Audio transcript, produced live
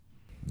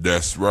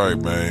That's right,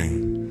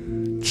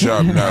 man.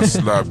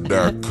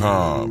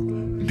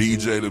 ChopNotSlop.com.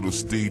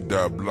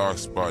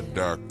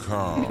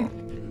 DJLittleSteve.blogspot.com.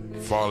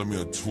 Follow me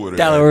on Twitter.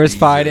 Delaware's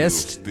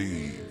finest.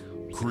 Steve.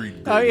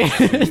 Oh yeah,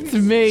 it's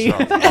me. I'm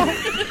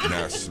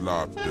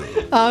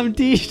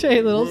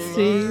DJ Little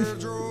Steve.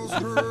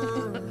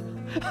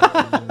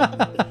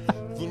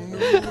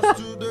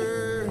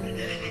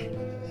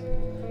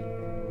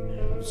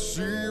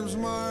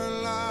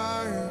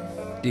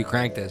 Dude,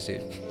 crank this,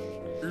 dude.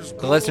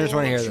 The listeners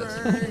want to hear this.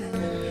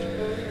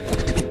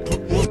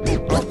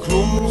 I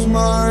close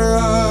my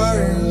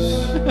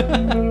eyes,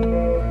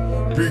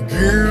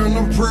 begin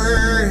to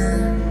pray,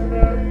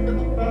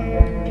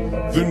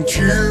 then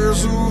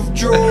tears of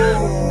joy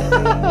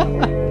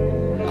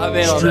I'm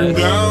in on stream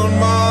this. down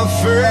my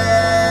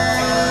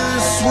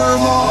face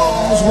with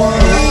arms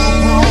wide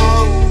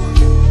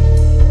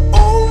open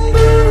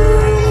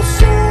under the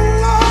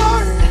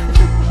sunlight.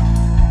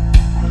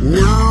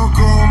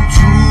 Welcome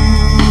to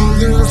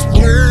this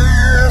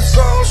place,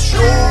 I'll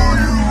show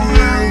you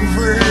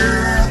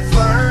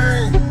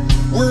everything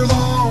with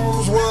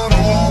arms wide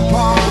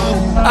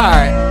open.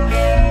 Alright.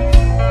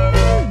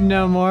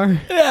 No more.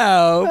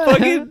 No,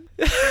 fucking.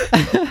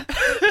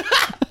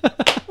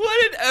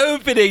 What an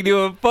opening to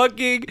a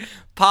fucking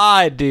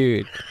pod,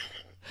 dude.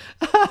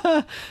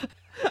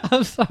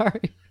 I'm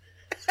sorry.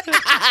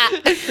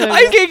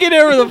 I can't get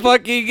over the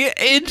fucking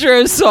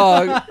intro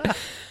song.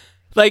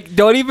 Like,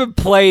 don't even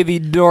play the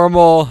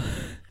normal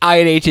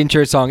I&H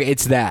intro song.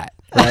 It's that,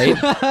 right?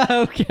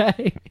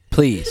 Okay.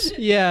 Please.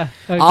 Yeah.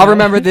 Okay. I'll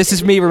remember. This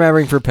is me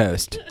remembering for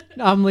post.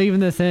 I'm leaving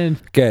this in.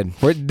 Good.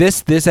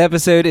 This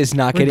episode is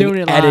not We're getting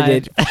doing it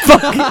edited.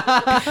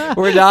 Fuck.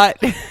 We're not.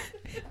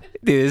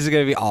 Dude, this is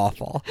gonna be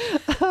awful.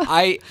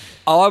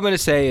 All I'm gonna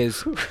say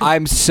is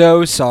I'm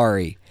so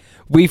sorry.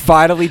 We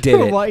finally did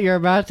For it. what you're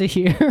about to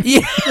hear. Yeah.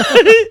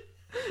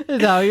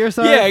 Is that what you're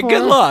sorry Yeah. for?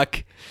 Good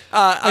luck.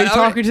 Are you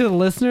talking to the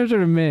listeners or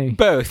to me?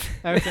 Both?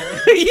 Okay.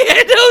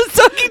 Yeah. No, I'm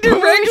talking Who are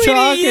directly you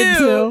talking to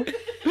you. to?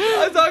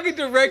 I'm talking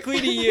directly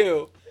to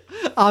you.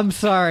 I'm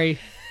sorry,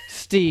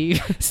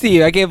 Steve.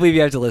 Steve, I can't believe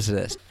you have to listen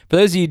to this. For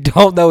those of you who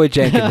don't know what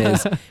Jenkin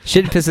is,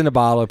 shit and piss in a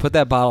bottle, put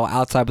that bottle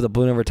outside with a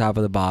balloon over top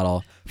of the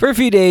bottle. For a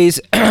few days,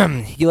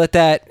 you let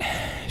that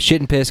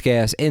shit and piss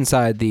gas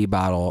inside the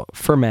bottle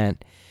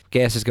ferment.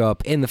 Gases go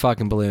up in the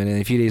fucking balloon,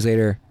 and a few days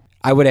later,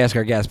 I would ask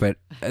our guest, but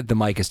the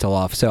mic is still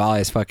off, so I'll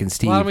ask fucking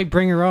Steve. Why don't we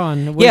bring her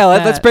on? with Yeah,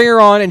 that? let's bring her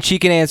on, and she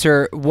can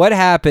answer what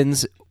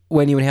happens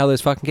when you inhale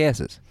those fucking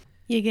gases.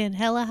 You get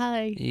hella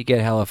high. You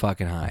get hella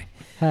fucking high.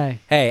 Hey.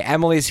 Hey,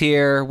 Emily's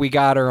here. We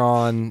got her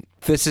on.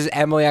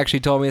 Emily actually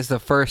told me it's the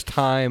first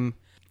time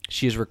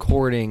she's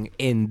recording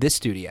in this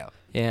studio.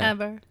 Yeah.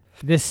 Ever.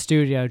 This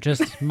studio,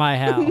 just my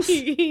house.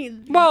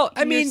 Well,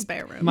 I Your mean,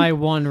 spare room. My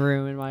one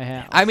room in my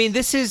house.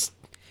 this is,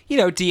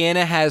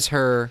 Deanna has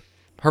her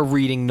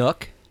reading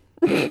nook.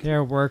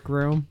 Their work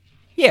room.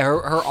 Yeah,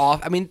 her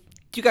off. I mean,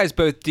 you guys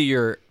both do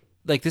your,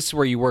 this is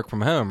where you work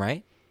from home,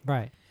 right?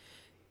 Right.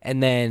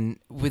 And then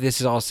this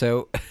is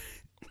also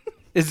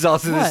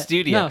the What?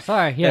 studio. No,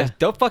 sorry. Yeah.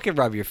 Don't fucking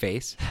rub your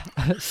face.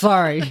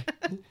 Sorry.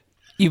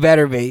 You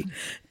better be.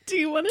 Do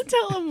you want to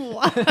tell them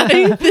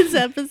why this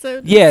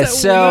episode is Yeah, so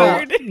so-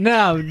 weird?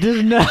 No,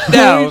 just no.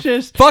 No,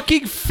 Just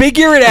fucking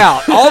figure it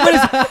out.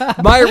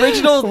 My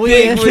original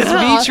thing was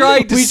me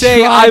trying to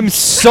say tried. I'm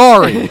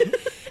sorry.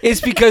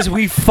 It's because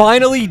we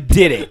finally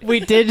did it. we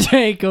did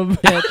Jacob.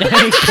 Yeah,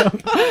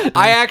 Jacob.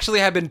 I actually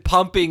have been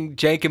pumping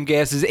Jankum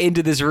gases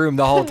into this room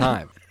the whole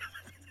time.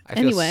 I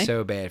feel Anyway.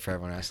 so bad for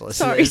everyone else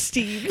listening. Sorry,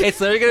 Steve. It's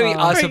literally going to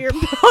be us For your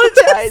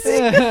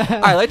apologizing.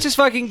 All right, let's just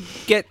fucking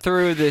get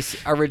through this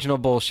original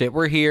bullshit.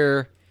 We're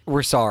here.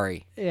 We're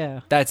sorry. Yeah.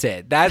 That's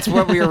it. That's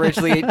what we were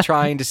originally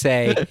trying to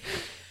say.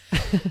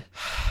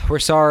 We're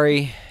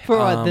sorry. For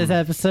what, this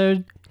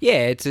episode?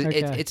 Yeah,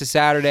 Okay. it's a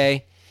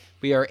Saturday.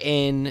 We are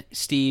in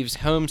Steve's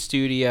home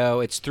studio.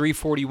 It's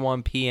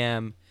 3:41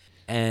 p.m.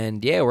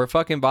 And yeah, we're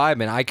fucking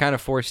vibing. I kind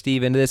of forced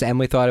Steve into this.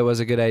 Emily thought it was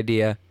a good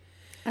idea.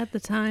 At the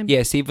time.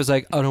 Yeah, Steve was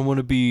like, I don't want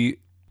to be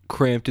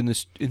cramped in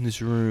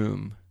this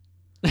room.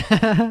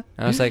 And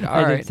I was like, all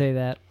I right. did say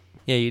that.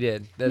 Yeah, you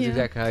did. That's Yeah.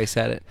 exactly how he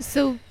said it.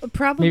 So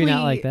probably Maybe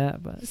not like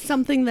that, but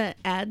something that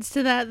adds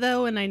to that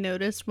though, and I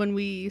noticed when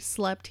we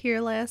slept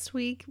here last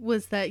week,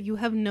 was that you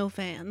have no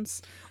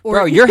fans.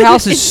 Bro, your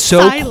house is it's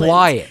so silent.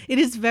 quiet. It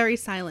is very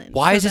silent.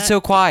 Why is it that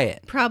so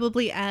quiet?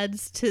 Probably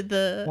adds to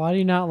the why do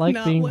you not like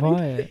Not being wanting-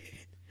 quiet?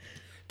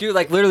 Dude,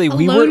 literally,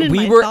 alone in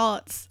my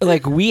thoughts.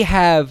 we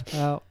have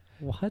Oh,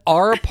 what?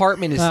 our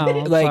apartment is Oh,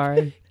 I'm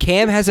sorry.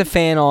 Cam has a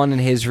fan on in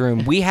his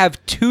room. We have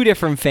two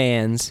different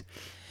fans.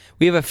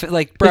 We have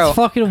bro. It's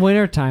fucking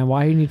wintertime.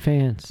 Why do you need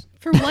fans?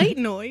 For white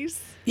noise.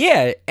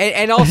 Yeah,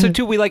 and also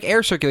too, we like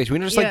air circulation. We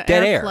don't just like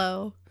dead air.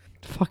 Airflow.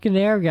 Fucking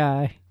air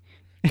guy.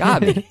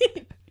 Got me.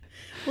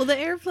 Well, the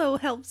airflow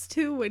helps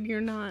too when you're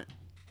not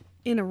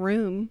in a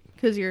room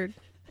because you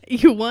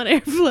want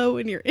airflow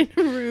when you're in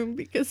a room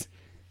because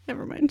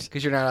never mind.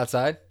 Because you're not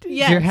outside.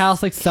 Yes. Your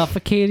house like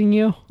suffocating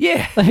you?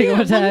 Yeah. Like Yeah,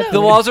 what's well, no. happening?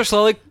 The walls are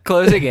slowly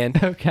closing in.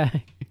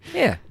 Okay.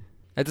 Yeah.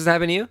 That doesn't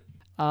happen to you?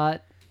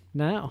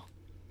 No.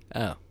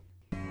 Oh.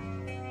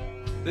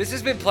 This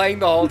has been playing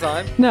the whole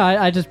time? No,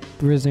 I just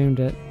resumed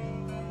it.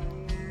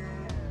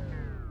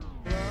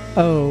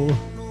 Oh.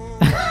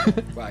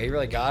 Wow, he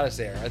really got us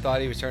there. I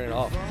thought he was turning it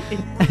off.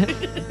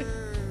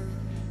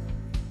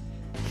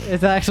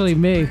 It's actually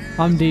me.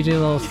 I'm DJ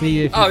Lil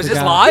C. If you Oh, is this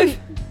forgot. live?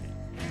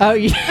 Oh,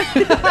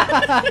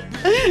 yeah.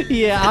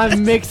 Yeah,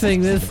 I'm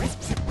mixing this.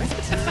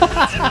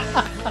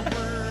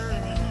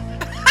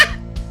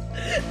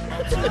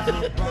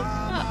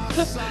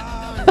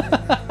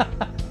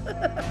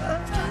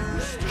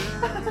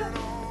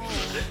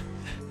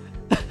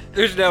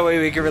 There's no way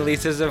we can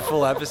release this as a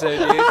full episode,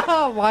 dude.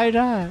 Why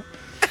not?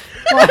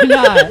 Why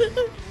not?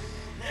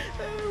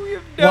 We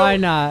have no- Why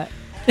not?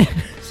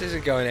 This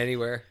isn't going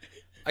anywhere.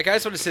 I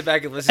just want to sit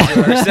back and listen to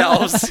it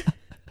ourselves.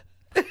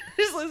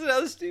 Just listen to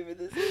how stupid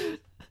this is.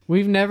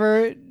 We've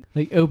never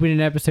like opened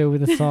an episode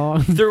with a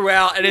song.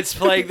 Throughout, and it's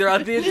playing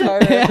throughout the entire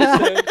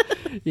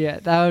episode. Yeah,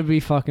 that would be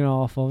fucking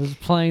awful. It's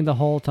playing the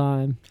whole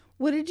time.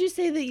 What did you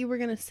say that you were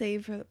gonna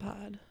save for the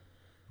pod?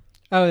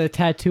 Oh, the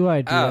tattoo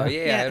idea. Oh,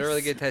 yeah, I had a Yes.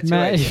 really good tattoo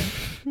Matt,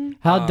 idea.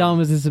 how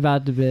dumb is this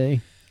about to be?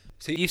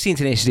 So you've seen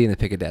Tenacious D in the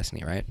Pick of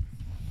Destiny, right?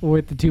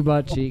 With the two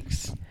butt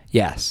cheeks.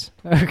 Yes.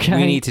 Okay.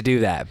 We need to do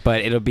that,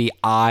 but it'll be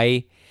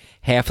I,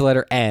 half the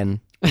letter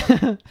N,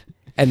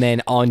 and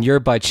then on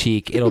your butt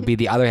cheek, it'll be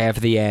the other half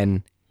of the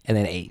N, and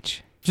then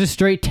H. Just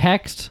straight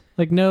text?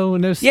 Like no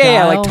style?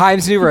 Yeah, like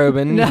Times New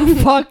Roman. No,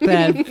 fuck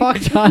that. Fuck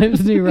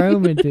Times New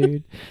Roman,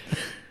 dude.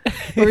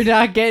 We're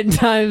not getting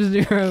Times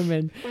New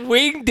Roman.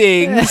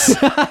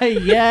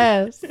 Wingdings.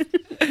 Yes.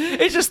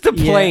 It's just the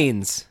Yeah.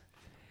 planes.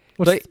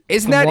 Like,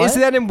 isn't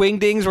that in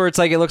Wingdings where it's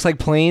like it looks like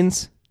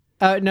planes?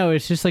 No,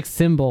 it's just like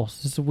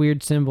symbols. It's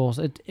weird symbols.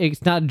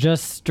 It's not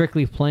just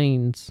strictly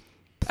planes.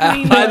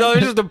 I thought it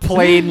was just a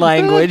plane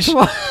language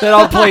that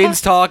all planes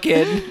talk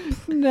in.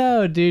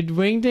 No, dude.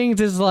 Wingdings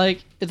is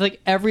like it's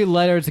like every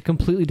letter is a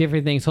completely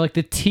different thing. So like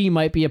the T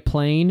might be a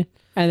plane,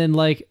 and then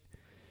like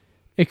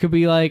it could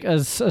be like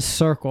a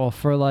circle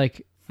for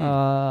like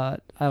I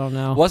don't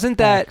know. Wasn't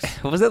that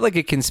X. was it like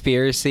a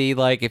conspiracy?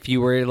 Like if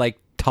you were to, like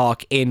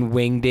talk in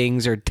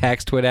Wingdings or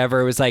text whatever,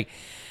 it was like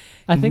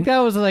I think that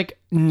was like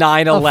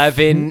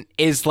 9/11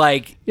 is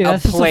like Yeah, a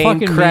that's just a plane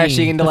fucking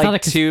crashing meme. into That's not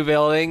like a two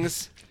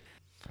buildings.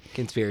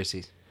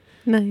 Conspiracies.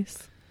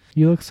 Nice.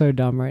 you look so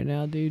dumb right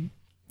now, dude.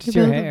 Just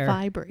You're your both hair.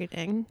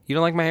 vibrating. You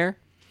don't like my hair?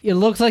 It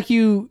looks like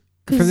you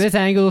from this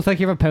angle. It looks like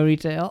you have a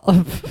ponytail.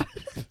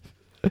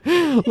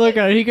 Look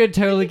at it. He could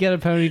totally get a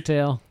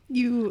ponytail.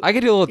 I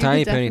could do a little You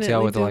tiny could ponytail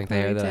definitely with the do a length of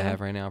hair that I ponytail.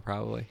 have right now,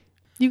 probably.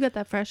 You got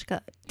that fresh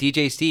cut.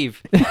 DJ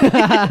Steve.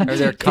 Or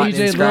they're cutting DJ and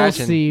Lil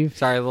scratching. Steve.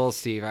 Sorry, little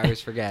Steve. I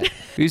always forget.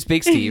 Who's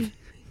Big Steve?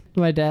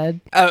 My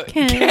dad. Oh,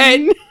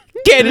 Ken.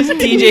 Ken is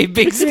DJ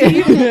Big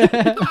Steve.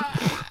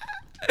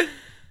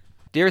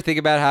 Do you ever think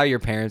about how your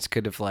parents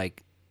could have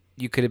like,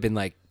 you could have been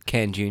like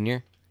Ken Jr.?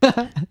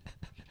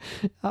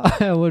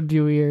 That would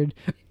be weird.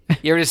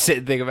 You ever just sit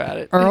and think about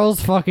it?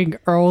 Earl's fucking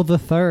Earl the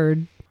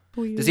Third.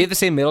 Does he have the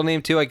same middle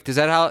name too? Like, is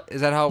that how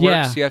it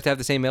Yeah. works? You have to have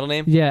the same middle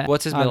name? Yeah.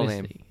 What's his middle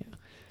name? obviously.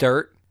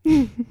 Dirt.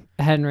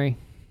 Henry.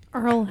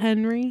 Earl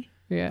Henry?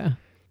 Yeah.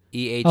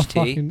 EHT. I'll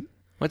fucking,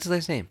 What's his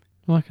last name?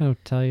 I'm not gonna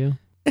tell you.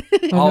 I'm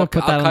I'll gonna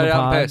put that cut on it the out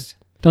pod. and post.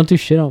 Don't do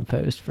shit on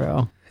post,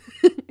 bro.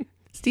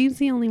 Steve's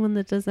the only one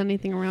that does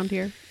anything around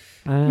here.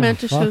 Ah, Matt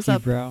just fuck shows you,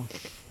 up. bro.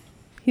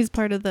 He's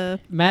part of the...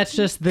 Matt's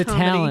just the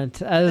Comedy.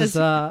 talent as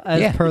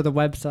Yeah. per the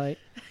website.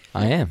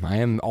 I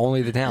am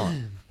only the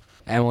talent.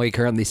 Emily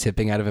currently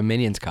sipping out of a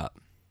Minions cup.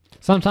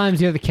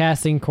 Sometimes you're the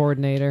casting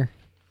coordinator,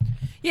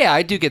 Yeah,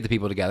 I do get the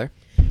people together.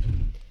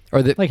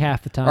 Or like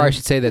half the time. or I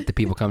should say that the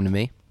people come to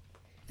me.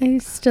 I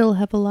still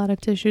have a lot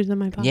of tissues in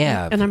my pocket.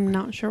 Yeah. And I'm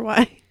not sure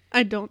why.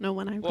 I don't know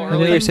when I Well, brought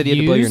earlier them. said you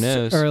had to blow your Used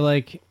nose. Or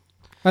like,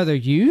 are they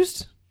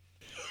used?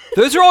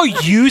 Those are all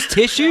used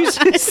tissues?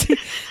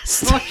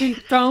 Fucking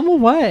throw them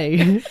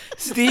away.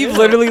 Steve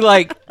literally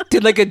like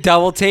did like a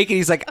double take and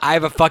he's like, I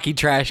have a fucking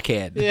trash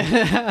can.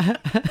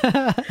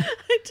 I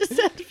just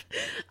had...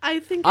 I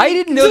think... I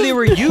didn't know they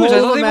were used. I pull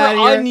thought they them out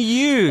were of your-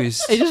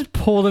 unused. They just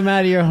pulled them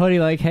out of your hoodie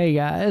like, hey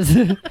guys.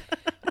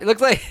 It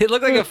looked like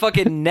a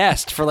fucking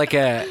nest for like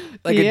a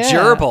Yeah.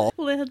 gerbil.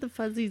 Well, it had the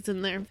fuzzies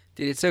in there.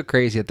 Dude, it's so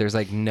crazy that there's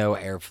like no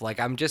airflow. Like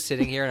I'm just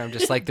sitting here and I'm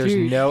just like, there's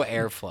Dude. no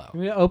airflow.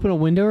 We open a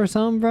window or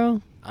something,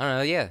 bro? I don't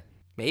know. Yeah,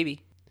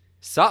 maybe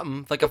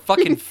something like a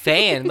fucking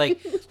fan. Like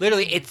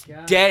literally, it's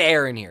dead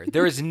air in here.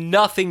 There is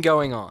nothing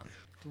going on.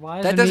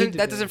 Why That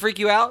doesn't freak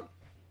you out?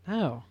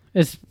 No.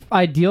 It's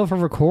ideal for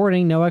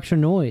recording, no extra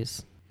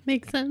noise.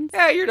 Makes sense.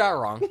 Yeah, you're not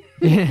wrong.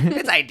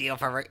 It's ideal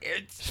for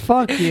it's.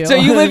 Fuck you. So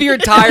you live your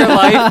entire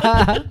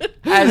life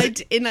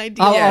as In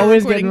ideal I'll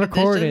always get recording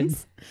recorded.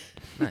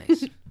 conditions.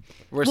 nice.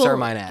 Where's Well,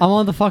 Sermine at? I'm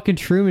on the fucking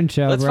Truman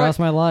Show, bro. That's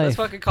my life. Let's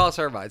fucking call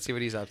Sermine. See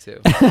what he's up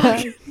to.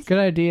 Good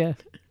idea.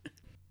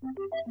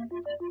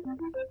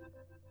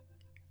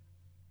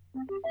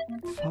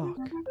 Fuck.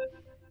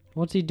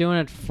 What's he doing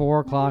at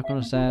 4 o'clock on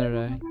a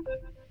Saturday?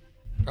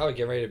 Probably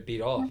getting ready to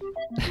beat off.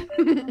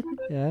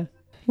 Yeah.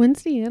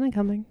 When's Deanna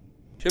coming?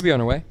 She'll be on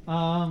her way.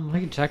 I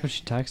can check when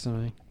she texted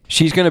me.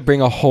 She's gonna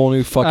bring a whole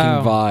new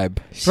fucking vibe.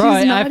 Bro,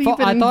 I not thought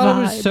even it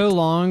was vibed. so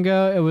long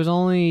ago. It was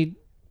only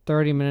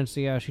 30 minutes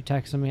ago. She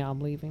texted me, I'm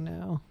leaving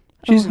now.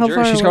 She's how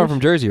far She's away coming is from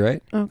Jersey,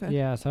 right? Okay.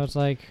 Yeah, so it's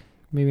like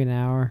maybe an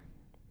hour.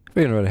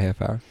 Maybe about a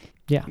half hour.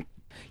 Yeah.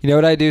 You know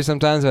what I do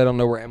sometimes? If I don't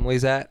know where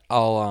Emily's at.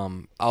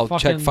 I'll check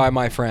Fucking- Find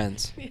My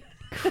Friends,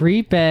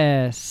 Creep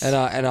ass. and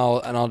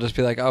I'll just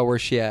be like, oh,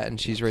 where's she at? And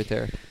she's right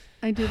there.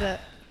 I do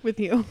that with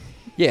you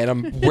Yeah,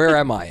 and where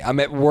am I? I'm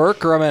at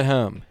work or I'm at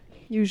home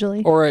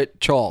usually. or at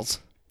Charles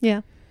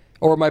Yeah.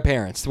 or my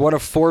parents. One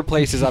of 4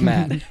 places I'm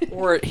at,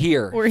 or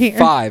here. Or here.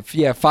 5.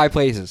 Yeah, 5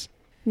 places.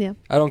 Yeah.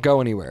 I don't go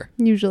anywhere.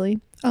 Usually.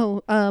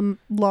 Oh,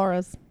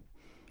 Laura's.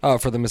 Oh,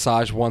 for the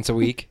massage once a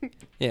week.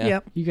 Yeah.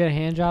 Yep. You get a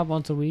hand job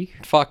once a week?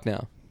 Fuck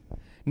no.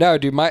 No,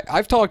 dude.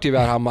 I've talked to you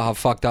about how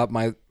fucked up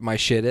my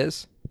shit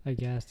is. I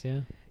guess,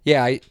 yeah.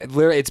 Yeah,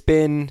 it's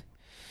been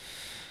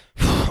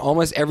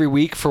almost every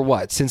week for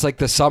what? Since like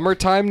the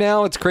summertime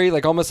now. It's crazy.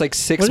 Like almost like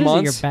 6 What is it,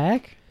 months. your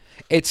back?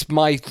 It's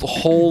my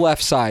whole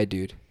left side,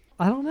 dude.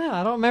 I don't know.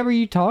 I don't remember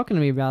you talking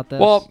to me about this.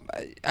 Well,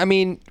 I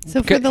mean,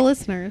 So for the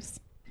listeners.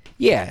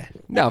 yeah.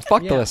 No,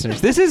 fuck the Yeah. listeners.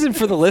 This isn't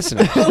for the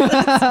listeners.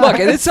 Look,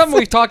 and it's something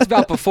we've talked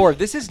about before.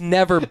 This has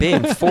never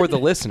been for the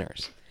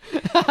listeners.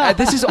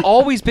 This has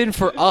always been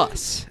for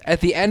us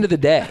at the end of the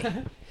day.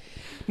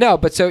 No,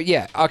 but so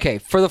yeah, okay.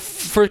 For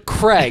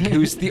Craig,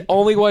 who's the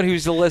only one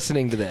who's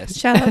listening to this.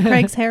 Shout out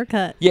Craig's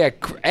haircut. Yeah.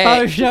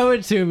 Oh, show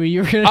it to me.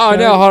 You were gonna. Oh show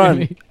no, it hold to on.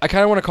 me. I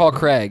kind of want to call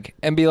Craig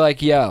and be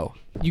like, "Yo,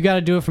 You got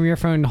to do it from your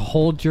phone.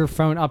 Hold your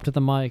phone up to the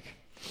mic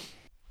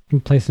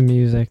and play some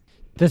music.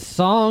 The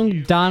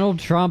song "Donald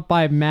Trump"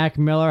 by Mac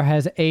Miller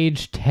has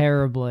aged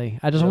terribly.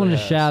 I just wanted to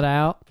has. shout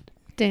out.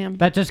 Damn.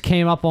 That just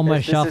came up on my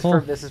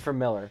shuffle. This is from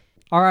Miller.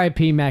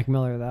 R.I.P. Mac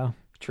Miller though,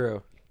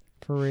 True.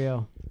 for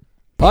real.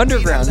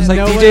 Underground, just like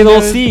No DJ one Lil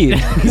knows.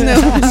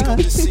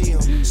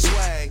 Steve.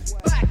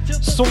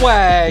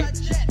 Swag.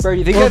 Bro,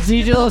 you think Well, that's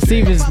DJ Lil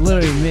Steve is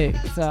literally me,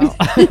 so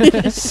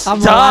I'm Stop.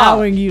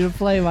 allowing you to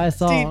play my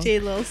song.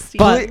 DJ Lil Steve.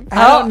 But I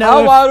How don't know how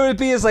if- wild would it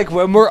be? Is like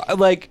when we're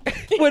like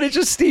when it's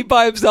just Steve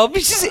by himself.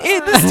 He's just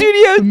in the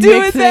studio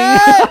doing Mixing.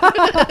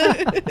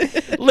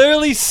 that,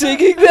 literally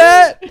singing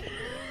that.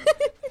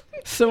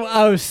 So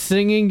I was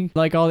singing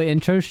like all the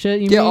intro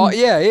shit. You mean?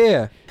 Yeah.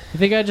 You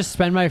think I just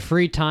spend my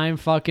free time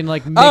fucking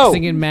like Oh.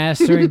 mixing and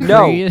mastering?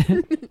 No.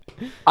 creating-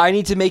 I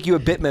need to make you a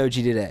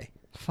Bitmoji today.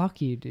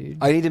 Fuck you, dude.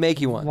 I need to make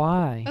you one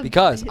Why?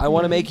 because I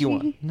want to make you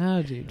one.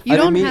 No, dude. You I didn't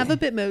don't mean- have a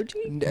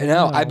Bitmoji?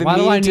 No, I've been Why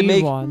do I meaning to need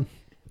make. one?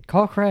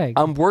 Call Craig.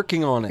 I'm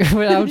working on it.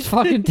 But I'm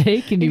fucking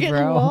taking You're you,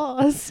 getting bro.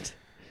 lost.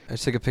 I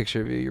just took a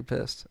picture of you. You're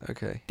pissed.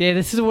 Okay. Yeah,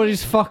 this is what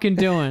he's fucking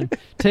doing.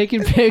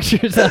 Taking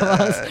pictures of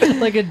us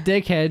like a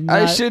dickhead.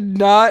 I not- should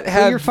not Put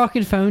have. your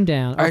fucking phone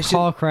down or I should-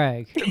 call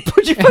Craig.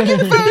 Put your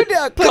fucking phone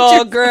down.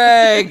 Call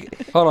Craig.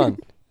 Hold on.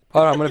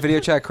 I'm gonna video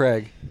chat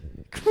Craig.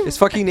 His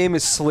fucking name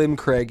is Slim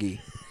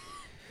Craigie.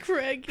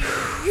 Craig.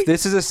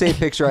 This is the same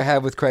picture I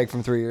have with Craig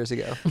from 3 years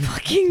ago.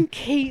 Fucking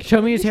Kate. Show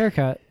me his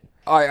haircut.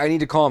 I need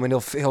to call him and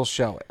he'll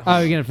show it. Oh,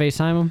 you're gonna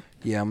FaceTime him?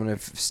 Yeah, I'm gonna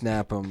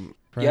snap him.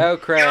 Right. Yo,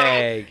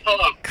 Craig.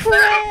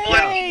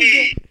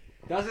 Craig.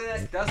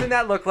 Doesn't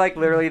that look like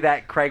literally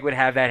that Craig would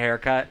have that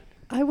haircut?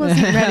 I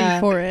wasn't ready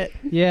for it.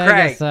 Yeah, I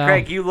Craig, guess so.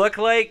 Craig, you look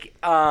like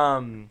A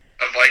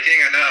Viking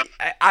or no?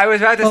 I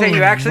was about to say A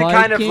you actually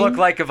kind of Viking? look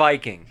like a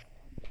Viking.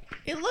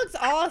 It looks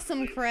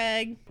awesome,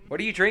 Craig. What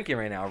are you drinking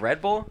right now?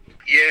 Red Bull?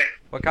 Yeah,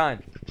 What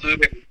kind?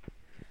 blueberry.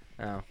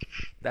 Oh,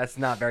 that's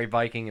not very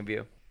Viking of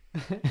you. I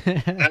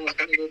was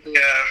gonna get the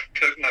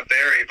coconut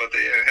berry, but they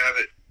didn't have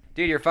it.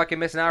 Dude, you're fucking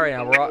missing out right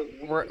now.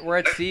 We're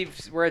at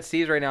Steve's. We're at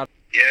Steve's right now.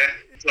 Yeah,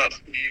 it's up,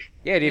 Steve.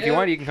 Yeah, dude, if you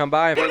want, you can come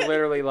by. We're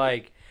literally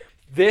like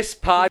this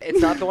pod.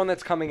 It's not the one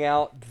that's coming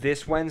out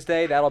this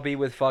Wednesday. That'll be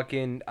with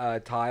fucking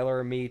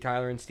Tyler and me,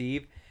 Tyler and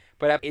Steve.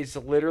 But it's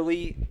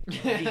literally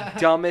the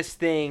dumbest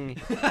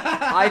thing.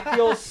 I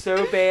feel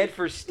so bad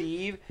for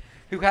Steve,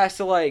 who has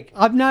to like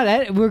I'm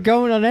not. We're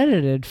going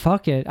unedited.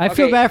 Fuck it. I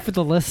feel Okay, bad for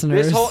the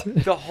listeners.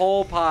 the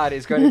whole pod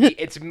is going to be.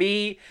 It's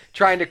me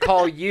trying to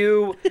call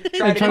you,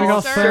 trying I'm to trying to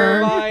call go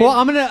Sir. Well,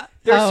 I'm gonna.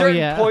 There's oh, certain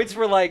yeah. points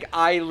where like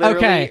I literally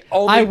Okay,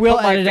 only I will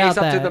put my edit face out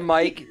up to that. the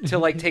mic to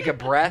like take a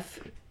breath.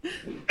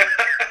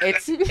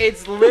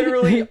 It's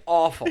literally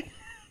awful.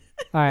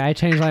 All right, I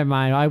changed my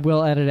mind. I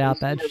will edit out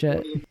that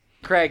shit.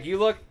 Craig, you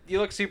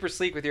look super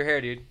sleek with your hair,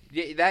 dude.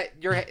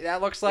 That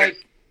looks like.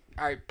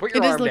 All right, put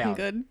your It is arm looking down.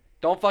 good.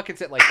 Don't fucking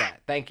sit like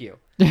that. Thank you.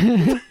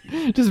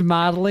 Just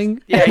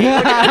modeling. Yeah, you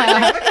look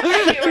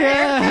at your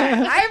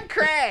haircut. I'm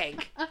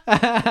Craig.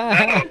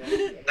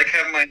 Like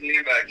having my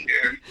name back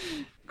here.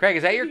 Craig,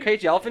 is that your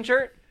Cage Elephant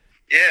shirt?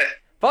 Yeah.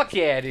 Fuck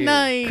yeah, dude.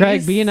 Nice.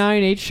 Craig, be an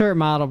Iron 8 shirt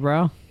model,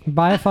 bro.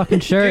 Buy a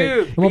fucking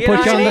shirt. Dude, we'll be put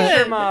an you on Iron the.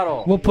 shirt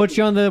model. We'll put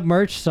you on the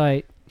merch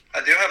site.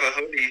 I do have a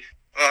hoodie.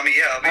 Well, I mean,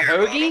 yeah, I'll be A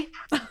your hoagie?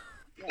 model.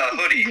 A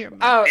hoodie. Here,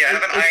 Oh, Yeah, I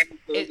have an iron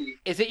hoodie.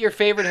 is it your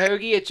favorite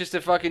hoagie? It's just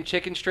a fucking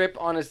chicken strip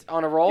on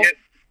a roll? Yeah,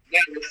 yeah,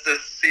 it's the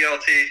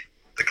CLT,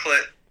 the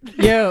clit.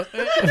 Yo,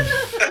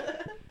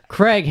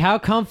 Craig, how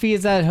comfy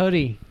is that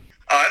hoodie?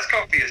 Oh, it's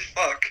comfy as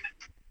fuck.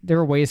 They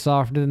were way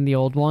softer than the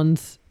old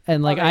ones.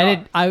 And like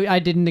Oh, I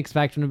didn't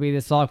expect them to be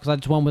this soft because I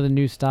just went with a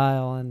new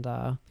style, and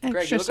Greg, Extra you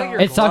look like soft.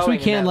 you're it sucks we glowing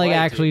in can't that like light,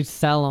 actually dude.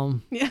 sell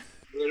them. Yeah.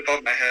 Right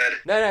above my head.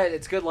 No,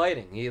 it's good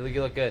lighting. You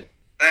look good.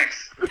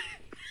 Thanks.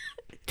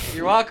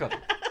 You're welcome.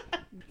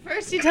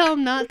 First you tell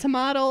him not to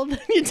model, then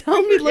you tell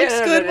him he looks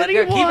good. What do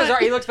you Keep his want?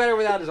 arm, he looks better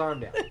without his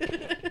arm down.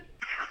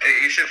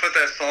 Hey, you should put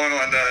that song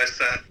on that I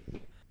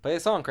sent. Play the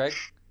song, Craig.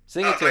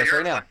 Sing Oh, it to but us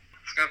right now.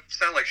 It's gonna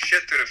sound like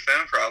shit through the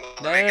phone,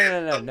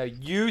 probably. No.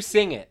 You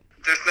sing it.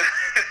 There's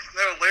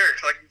no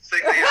lyrics. I can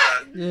sing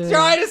the. Yeah.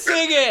 Try to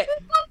sing it.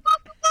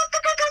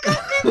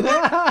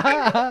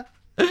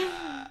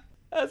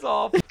 That's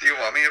awful. Do you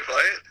want me to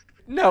play it?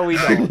 No, we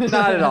don't.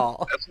 Not at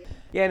all.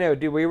 Yeah, no,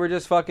 dude. We were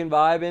just fucking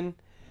vibing,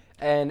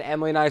 and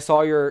Emily and I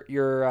saw your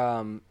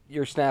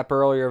snap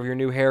earlier of your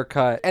new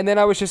haircut, and then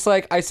I was just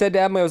like, I said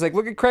to Emily, I was like,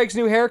 look at Craig's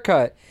new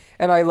haircut,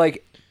 and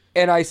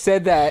I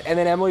said that, and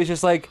then Emily's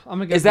just like, I'm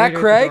gonna get is that Vito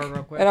at the Craig? door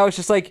real quick. And I was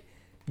just like,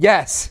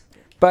 yes.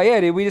 But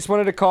yeah, dude, we just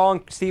wanted to call,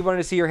 and Steve wanted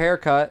to see your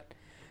haircut.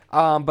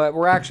 But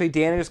we're actually,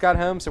 Danny just got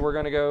home, so we're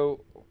gonna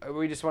go.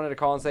 We just wanted to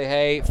call and say,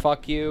 hey,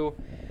 fuck you.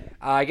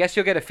 I guess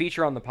you'll get a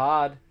feature on the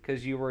pod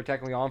because you were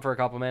technically on for a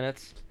couple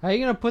minutes. How are you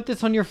gonna put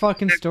this on your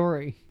fucking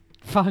story?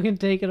 Fucking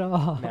take it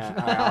off. Nah, all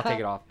right, I'll take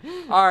it off.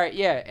 All right,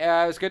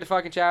 yeah, it was good to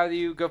fucking chat with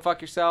you. Go fuck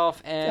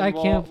yourself, and I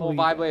we'll can't vibe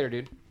believe later,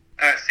 dude.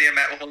 See you,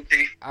 Matt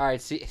Wilkie. All right,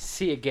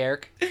 see you,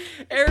 Garrick.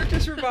 Eric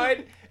just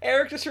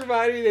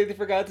reminded me that they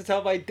forgot to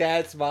tell my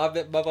dad's mom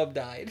that my mom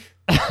died.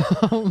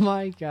 Oh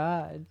my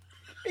god.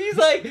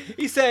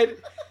 He said,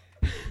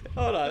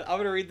 hold on, I'm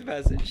gonna read the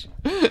message.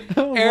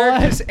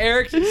 What?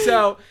 Eric.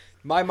 So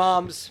my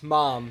mom's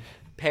mom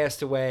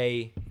passed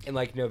away in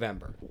like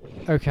November.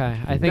 Okay,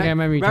 I think I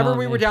remember you Remember telling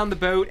we me. were down the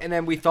boat and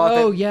then we thought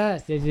Oh that.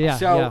 yes, yeah.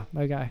 So-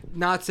 Okay.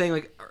 Not saying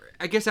like,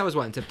 I guess that was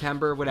what, in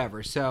September,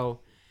 whatever. So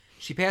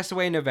she passed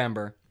away in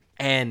November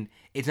and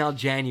it's now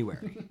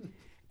January.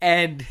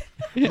 And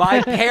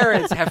my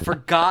parents have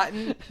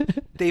forgotten,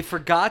 they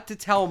forgot to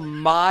tell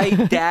my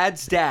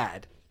dad's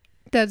dad,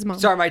 Dad's mom.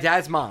 sorry, my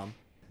dad's mom,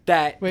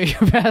 that Wait,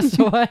 you passed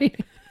away?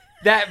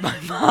 that my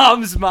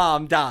mom's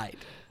mom died.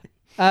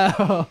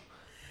 Oh,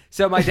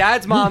 So my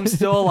dad's mom's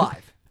still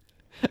alive.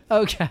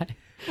 okay.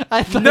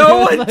 I thought No it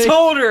was one like,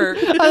 told her.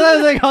 I thought it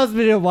was like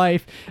husband and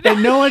wife,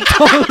 and no one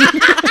told.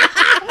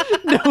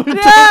 No one told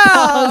the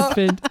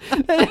husband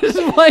that his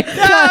wife.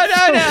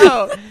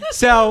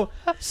 No.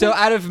 So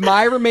out of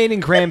my remaining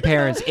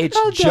grandparents, it's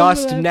How dumb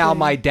just would that now be?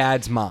 my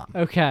dad's mom,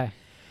 Okay.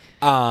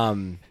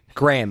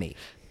 Grammy.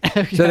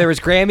 Okay. So there was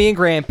Grammy and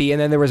Grampy, and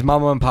then there was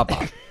Mama and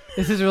Papa.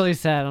 This is really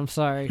sad. I'm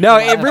sorry. No,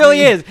 it really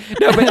is.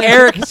 No, but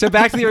Eric, so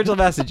back to the original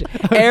message.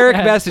 Eric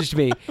messaged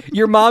me.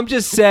 Your mom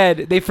just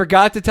said they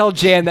forgot to tell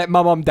Jan that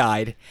my mom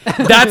died.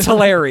 That's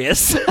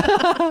hilarious.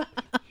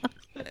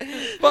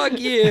 Fuck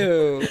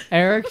you.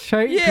 Eric.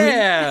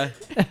 Yeah.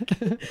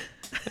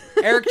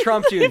 Eric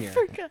Trump Jr. I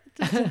forgot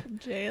to tell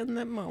Jan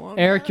that my mom.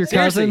 Eric, your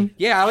Seriously. cousin.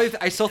 Yeah,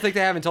 I still think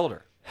they haven't told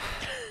her.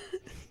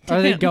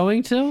 Are they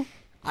going to?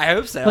 I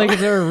hope so. Like, is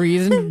there a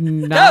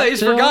reason not no, they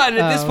just to? forgotten.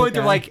 At this Oh, point,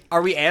 they're okay. like,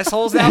 are we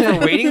assholes now for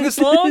waiting this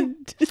long?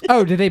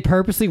 Oh, did they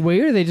purposely wait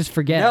or they just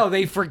forget? No,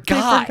 they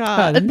forgot.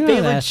 God, they're They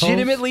not assholes.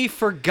 legitimately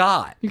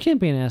forgot. You can't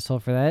be an asshole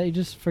for that. You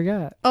just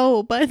forgot.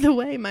 Oh, by the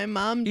way, my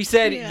mom. He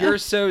said, yeah. you're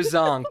so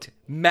zonked.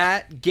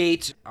 Matt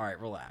Gates. All right,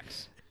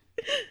 relax.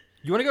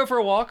 You want to go for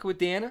a walk with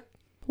Deanna?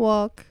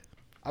 walk.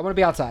 I want to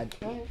be outside.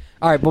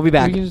 All right, we'll be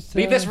back. We can just,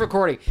 Leave this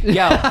recording.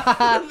 Yo,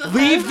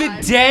 leave the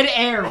dead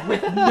air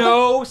with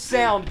no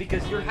sound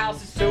because your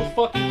house is so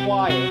fucking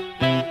quiet.